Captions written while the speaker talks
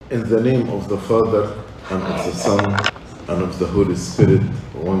In the name of the Father, and of the Son, and of the Holy Spirit,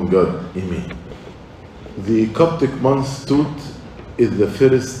 one God, Amen. The Coptic month Tut is the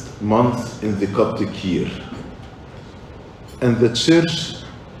first month in the Coptic year. And the Church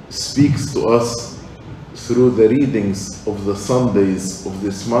speaks to us through the readings of the Sundays of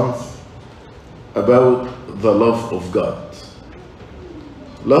this month about the love of God.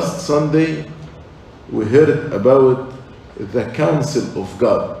 Last Sunday, we heard about the counsel of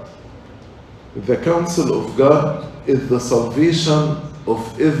God. The counsel of God is the salvation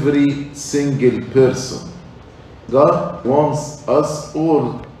of every single person. God wants us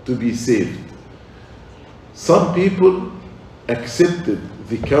all to be saved. Some people accepted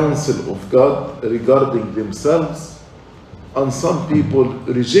the counsel of God regarding themselves, and some people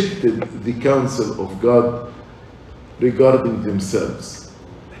rejected the counsel of God regarding themselves,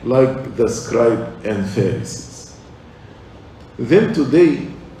 like the scribe and Pharisees. Then today,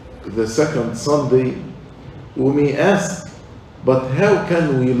 the second Sunday, we may ask, but how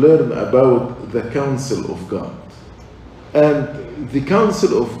can we learn about the counsel of God? And the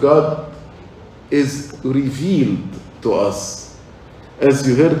counsel of God is revealed to us. As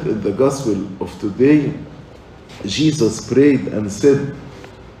you heard in the Gospel of today, Jesus prayed and said,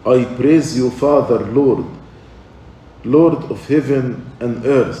 I praise you, Father, Lord of heaven and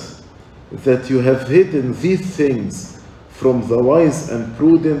earth, that you have hidden these things from the wise and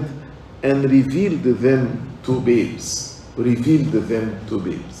prudent and revealed them to babes. Revealed them to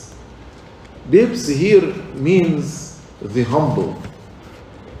babes. Babes here means the humble,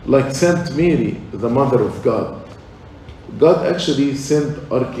 like Saint Mary, the Mother of God. God actually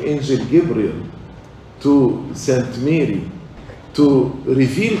sent Archangel Gabriel to Saint Mary to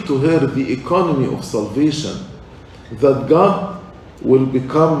reveal to her the economy of salvation, that God will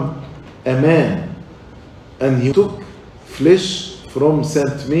become a man, and he took flesh from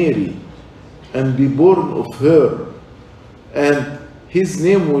Saint Mary and be born of her, and his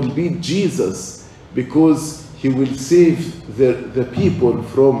name will be Jesus, because he will save the people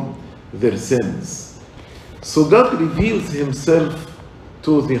from their sins. So God reveals himself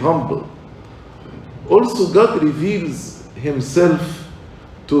to the humble. Also God reveals himself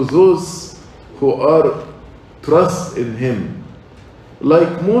to those who are trust in him,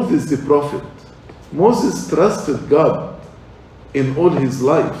 like Moses the prophet. Moses trusted God in all his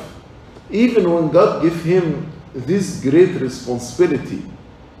life, even when God gave him this great responsibility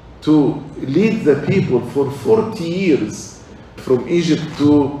to lead the people for 40 years from Egypt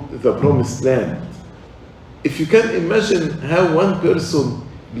to the promised land. If you can imagine how one person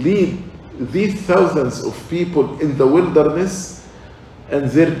lead these thousands of people in the wilderness and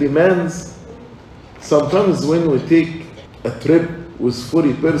their demands. Sometimes when we take a trip with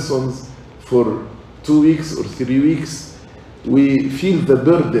 40 persons for 2 weeks or 3 weeks, we feel the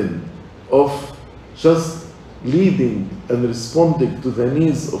burden of just leading and responding to the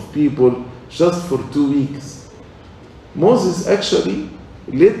needs of people just for 2 weeks. Moses actually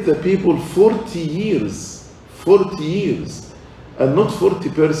led the people 40 years, and not 40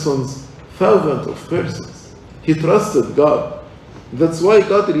 persons, thousands of persons. He trusted God. That's why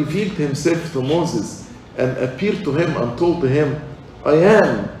God revealed himself to Moses and appeared to him and told him, I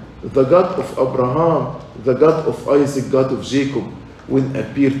am the God of Abraham, the God of Isaac, God of Jacob, when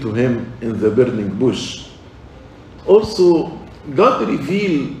appeared to him in the burning bush. Also, God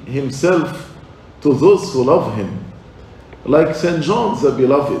revealed himself to those who love him, like St. John the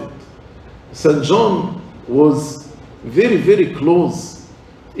Beloved. St. John was very, very close.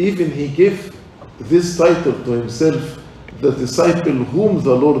 Even he gave this title to himself, the disciple whom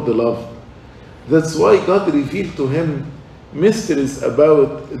the Lord loved. That's why God revealed to him mysteries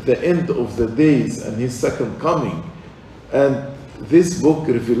about the end of the days and his second coming. And this book,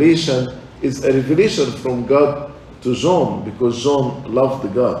 Revelation, is a revelation from God to John, because John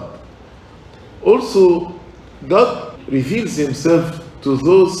loved God. Also, God reveals himself to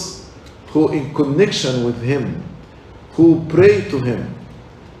those who in connection with him, who pray to him,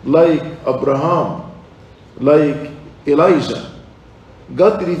 like Abraham, like Elijah.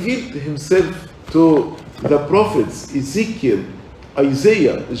 God revealed himself to the prophets, Ezekiel,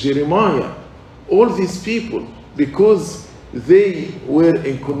 Isaiah, Jeremiah, all these people, because they were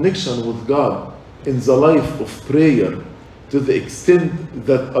in connection with God in the life of prayer, to the extent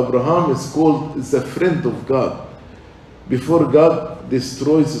that Abraham is called the friend of God. Before God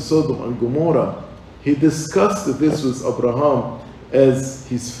destroys Sodom and Gomorrah, he discussed this with Abraham as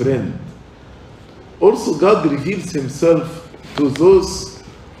his friend. Also, God reveals himself to those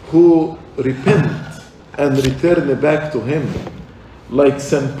who repent and return back to him, like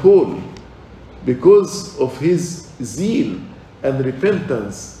St. Paul, because of his zeal and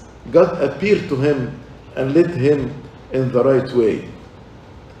repentance God appeared to him and led him in the right way.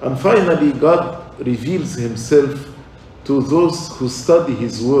 And finally, God reveals himself to those who study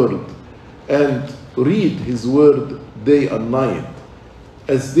his word and read his word day and night,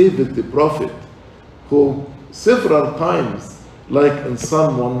 as David the prophet, who several times, like in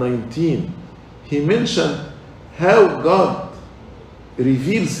Psalm 119, he mentioned how God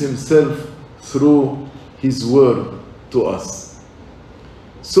reveals himself through his word to us.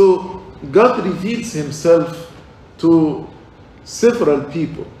 So God reveals himself to several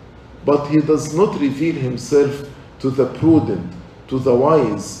people, but he does not reveal himself to the prudent, to the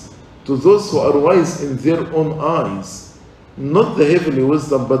wise, to those who are wise in their own eyes. Not the heavenly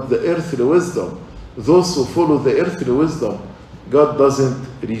wisdom, but the earthly wisdom. Those who follow the earthly wisdom, God doesn't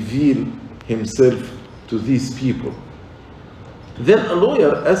reveal himself to these people. Then a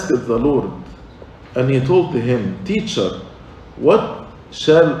lawyer asked the Lord, and he told him, "Teacher, what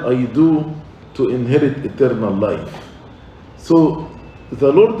shall I do to inherit eternal life?" So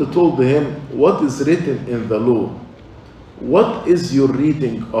the Lord told him, "What is written in the law? What is your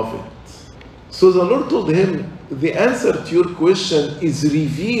reading of it?" So the Lord told him, the answer to your question is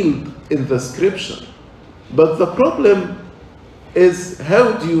revealed in the scripture. But the problem is,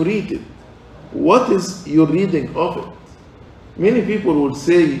 how do you read it? What is your reading of it? Many people will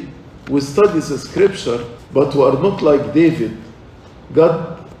say, we study the scripture, but we are not like David.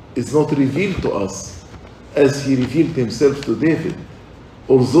 God is not revealed to us as he revealed himself to David,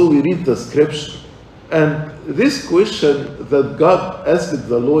 although we read the scripture. And this question that God asked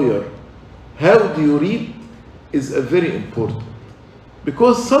the lawyer, how do you read, is a very important.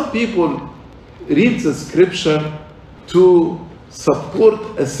 Because some people read the scripture to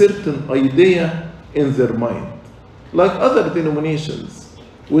support a certain idea in their mind. Like other denominations,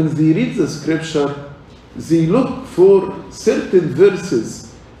 when they read the scripture, they look for certain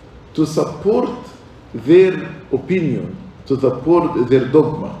verses to support their opinion, to support their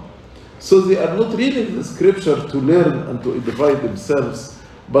dogma. So they are not reading the scripture to learn and to edify themselves,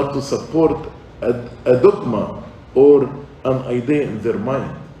 but to support a dogma or an idea in their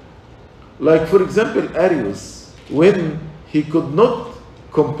mind. Like, for example, Arius, when he could not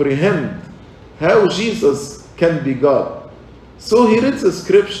comprehend how Jesus can be God, so he read the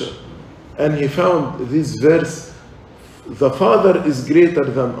scripture and he found this verse, "The Father is greater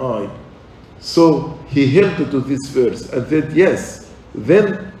than I." So he held to this verse and said, yes,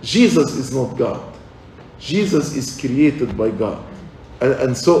 then Jesus is not God. Jesus is created by God,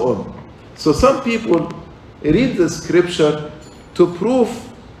 and so on. So some people read the scripture to prove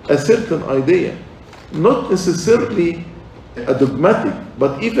a certain idea, not necessarily a dogmatic,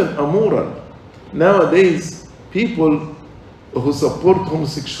 but even a moral. Nowadays, people who support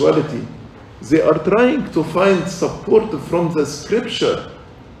homosexuality, they are trying to find support from the scripture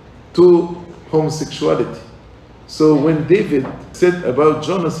to homosexuality. So when David said about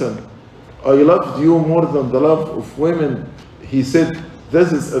Jonathan, "I loved you more than the love of women," he said,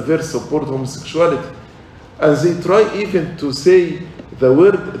 this is a verse support homosexuality. And they try even to say the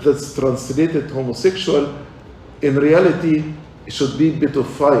word that's translated homosexual, in reality, it should be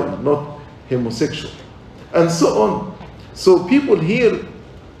pedophile, not homosexual, and so on. So people here,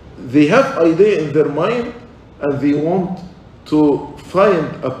 they have idea in their mind, and they want to find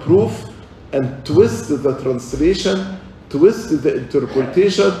a proof and twist the translation, twist the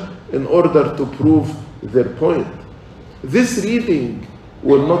interpretation in order to prove their point. This reading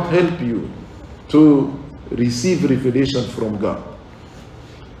will not help you to receive revelation from God.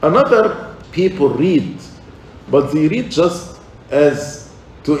 Another people read, but they read just as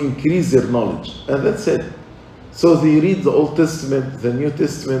to increase their knowledge, and that's it. So they read the Old Testament, the New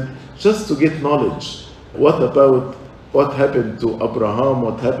Testament, just to get knowledge. What about what happened to Abraham,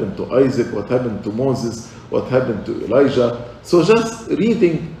 what happened to Isaac, what happened to Moses, what happened to Elijah? So just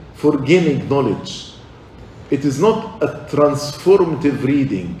reading for gaining knowledge. It is not a transformative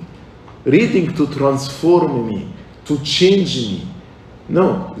reading. Reading to transform me, to change me.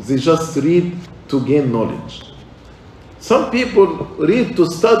 No, they just read to gain knowledge. Some people read to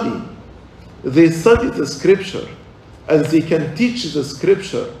study. They study the scripture and they can teach the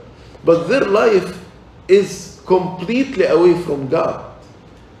scripture, but their life is completely away from God.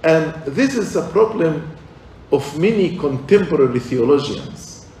 And this is a problem of many contemporary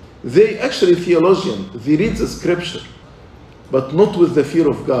theologians. They actually theologians, they read the scripture, but not with the fear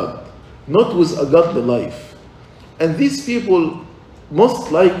of God, not with a godly life. And these people,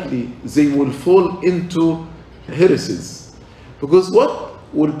 most likely, they will fall into heresies. Because what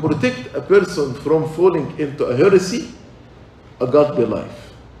will protect a person from falling into a heresy? A godly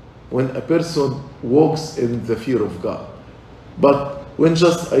life. When a person walks in the fear of God. But when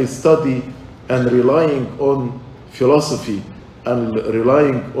just I study and relying on philosophy and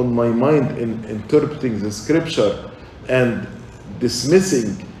relying on my mind in interpreting the scripture and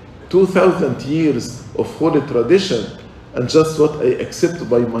dismissing 2,000 years of holy tradition, and just what I accept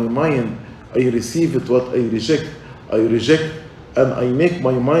by my mind, I receive it, what I reject, and I make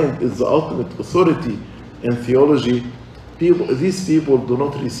my mind is the ultimate authority in theology. These people do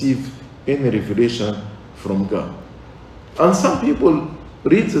not receive any revelation from God. And some people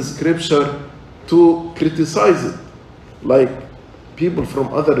read the scripture to criticize it, like people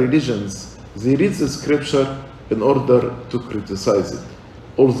from other religions. They read the scripture in order to criticize it.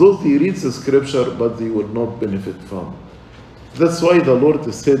 Although they read the scripture, but they will not benefit from it. That's why the Lord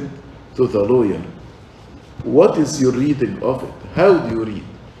said to the lawyer, what is your reading of it? How do you read?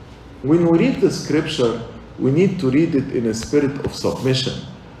 When we read the scripture, we need to read it in a spirit of submission.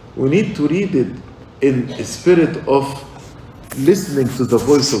 We need to read it in a spirit of listening to the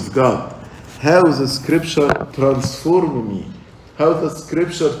voice of God. How the scripture transformed me. How the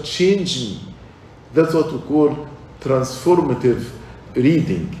scripture changed me. That's what we call transformative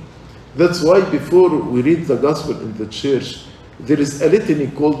reading. That's why before we read the gospel in the church, there is a litany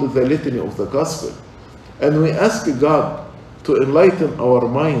called the litany of the gospel. And we ask God to enlighten our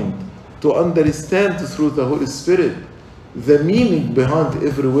mind, to understand through the Holy Spirit the meaning behind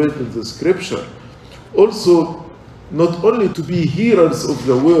every word in the scripture. Also, not only to be hearers of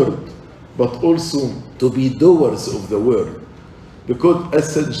the word, but also to be doers of the word. Because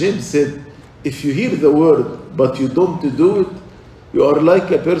as St. James said, if you hear the word but you don't do it, you are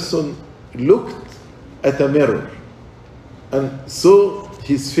like a person looked at a mirror and saw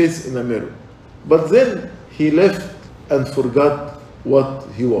his face in a mirror. But then he left and forgot what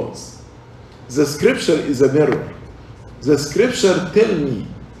he was. The scripture is a mirror. The scripture tells me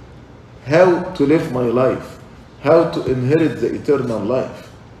how to live my life, how to inherit the eternal life.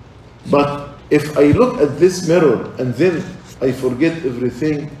 But if I look at this mirror and then I forget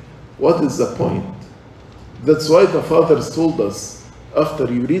everything, what is the point? That's why the fathers told us,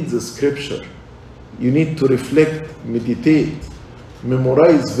 after you read the scripture, you need to reflect, meditate,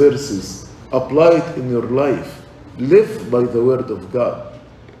 memorize verses, apply it in your life, live by the word of God.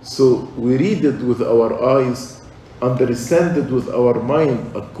 So we read it with our eyes, understand it with our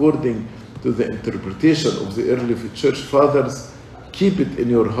mind according to the interpretation of the early church fathers, keep it in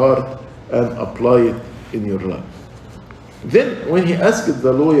your heart and apply it in your life. Then when he asked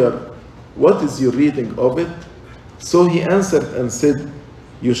the lawyer, what is your reading of it? So he answered and said,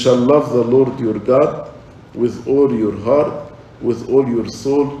 you shall love the Lord your God with all your heart, with all your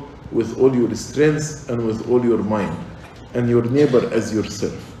soul, with all your strength, and with all your mind, and your neighbor as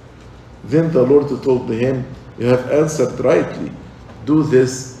yourself. Then the Lord told him, you have answered rightly. Do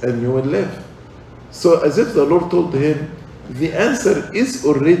this and you will live. So as if the Lord told him, the answer is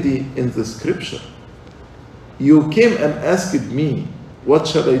already in the scripture. You came and asked me, what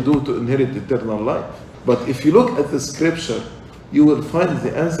shall I do to inherit eternal life? But if you look at the scripture, you will find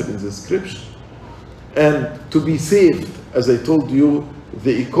the answer in the scripture. And to be saved, as I told you,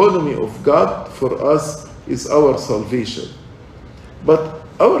 the economy of God for us is our salvation. But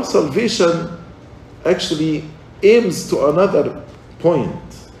our salvation actually aims to another point.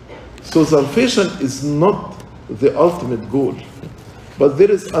 So salvation is not the ultimate goal. But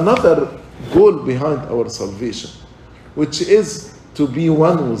there is another goal behind our salvation, which is to be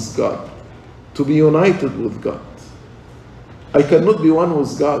one with God, to be united with God. I cannot be one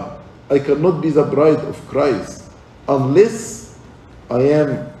with God. I cannot be the bride of Christ unless I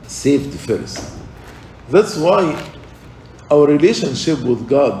am saved first. That's why our relationship with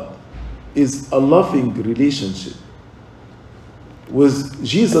God is a loving relationship. With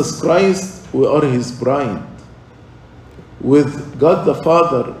Jesus Christ, we are His bride. With God the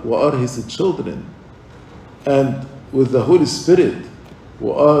Father, we are His children. And with the Holy Spirit,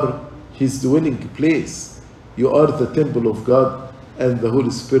 we are His dwelling place. You are the temple of God, and the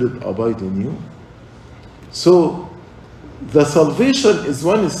Holy Spirit abide in you. So, the salvation is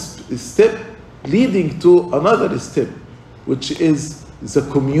one step leading to another step, which is the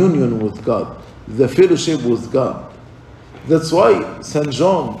communion with God, the fellowship with God. That's why St.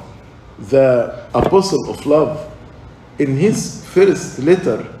 John, the apostle of love, in his first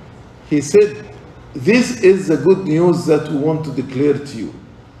letter, he said, this is the good news that we want to declare to you,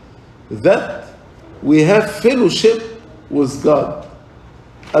 that we have fellowship with God,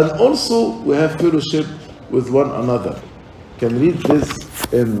 and also we have fellowship with one another. You can read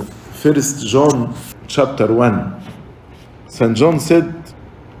this in 1 John chapter 1. St. John said,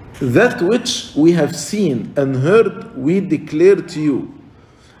 that which we have seen and heard we declare to you,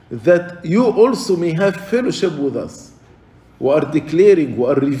 that you also may have fellowship with us. we are declaring, we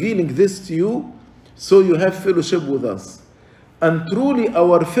are revealing this to you, so you have fellowship with us. And truly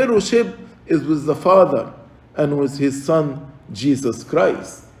our fellowship is with the Father and with His Son, Jesus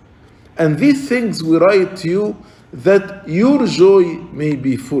Christ. And these things we write to you, that your joy may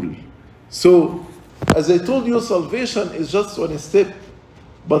be full. So, as I told you, salvation is just one step,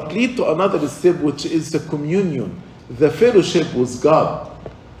 but lead to another step, which is the communion, the fellowship with God,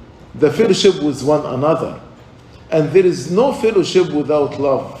 the fellowship with one another. And there is no fellowship without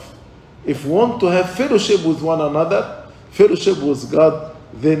love. If we want to have fellowship with one another, fellowship with God,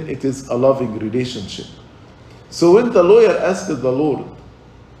 then it is a loving relationship. So when the lawyer asked the Lord,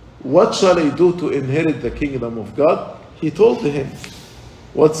 what shall I do to inherit the kingdom of God? He told him,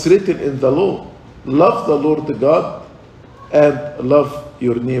 what's written in the law? Love the Lord God and love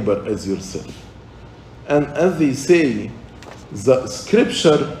your neighbor as yourself. And as they say, the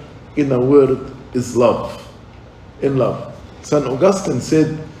scripture in a word is love. In love. St. Augustine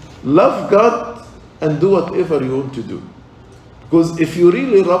said, love God and do whatever you want to do. Because if you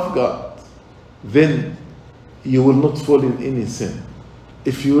really love God, then you will not fall in any sin.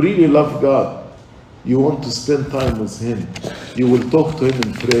 If you really love God, you want to spend time with Him. You will talk to Him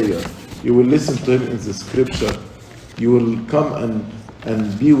in prayer. You will listen to Him in the scripture. You will come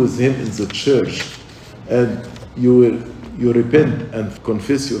and be with Him in the church. And you repent and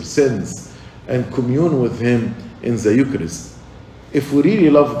confess your sins and commune with Him in the Eucharist. If we really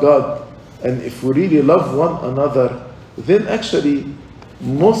love God and if we really love one another, then actually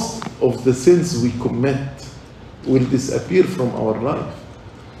most of the sins we commit will disappear from our life.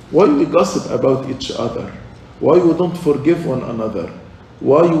 Why we gossip about each other? Why we don't forgive one another?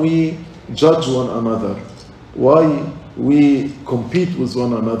 Why we judge one another? Why we compete with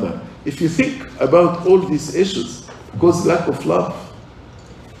one another? If you think about all these issues, because lack of love.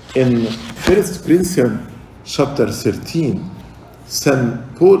 In 1 Corinthians chapter 13,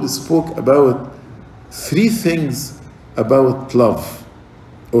 St. Paul spoke about 3 things about love,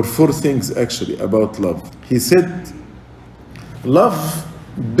 or 4 things actually about love. He said, love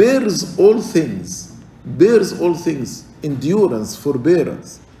bears all things, endurance,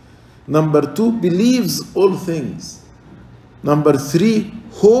 forbearance. Number 2, believes all things. Number 3,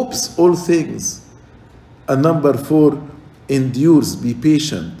 hopes all things. And number 4, endures, be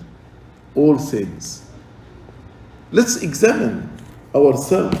patient, all things. Let's examine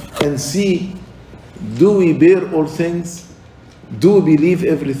ourselves and see, do we bear all things? Do we believe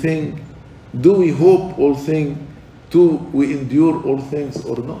everything? Do we hope all things? Do we endure all things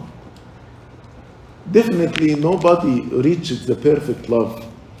or not? Definitely nobody reaches the perfect love.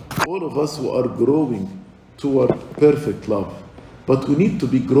 All of us who are growing toward perfect love. But we need to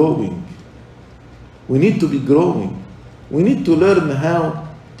be growing. We need to be growing. We need to learn how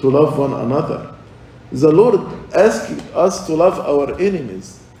to love one another. The Lord asks us to love our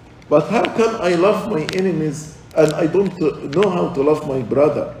enemies. But how can I love my enemies and I don't know how to love my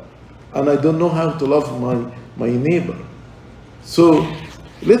brother? And I don't know how to love my neighbor. So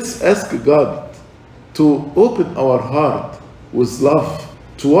let's ask God to open our heart with love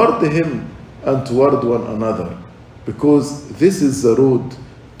toward Him and toward one another, because this is the road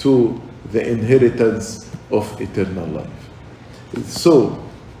to the inheritance of eternal life. So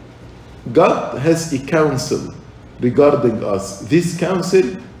God has a counsel regarding us. This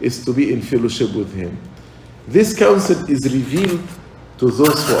counsel is to be in fellowship with Him. This counsel is revealed to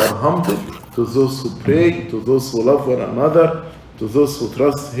those who are humble, to those who pray, to those who love one another, to those who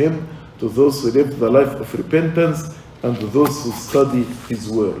trust Him, to those who live the life of repentance, and to those who study His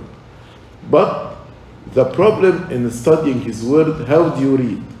Word. But the problem in studying His Word, how do you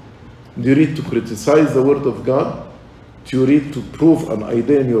read? Do you read to criticize the Word of God? Do you read to prove an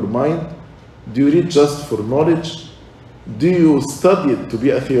idea in your mind? Do you read just for knowledge? Do you study it to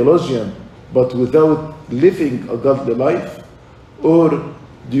be a theologian, but without living a godly life? Or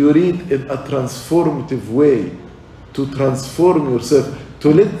do you read in a transformative way, to transform yourself,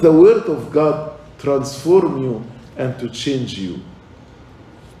 to let the Word of God transform you and to change you?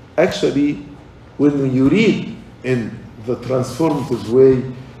 Actually, when you read in the transformative way,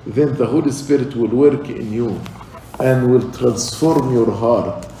 then the Holy Spirit will work in you and will transform your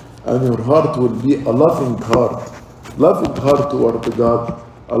heart. And your heart will be a loving heart toward God,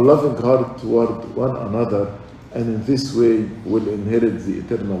 a loving heart toward one another. And in this way will inherit the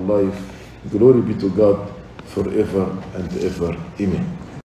eternal life. Glory be to God forever and ever. Amen.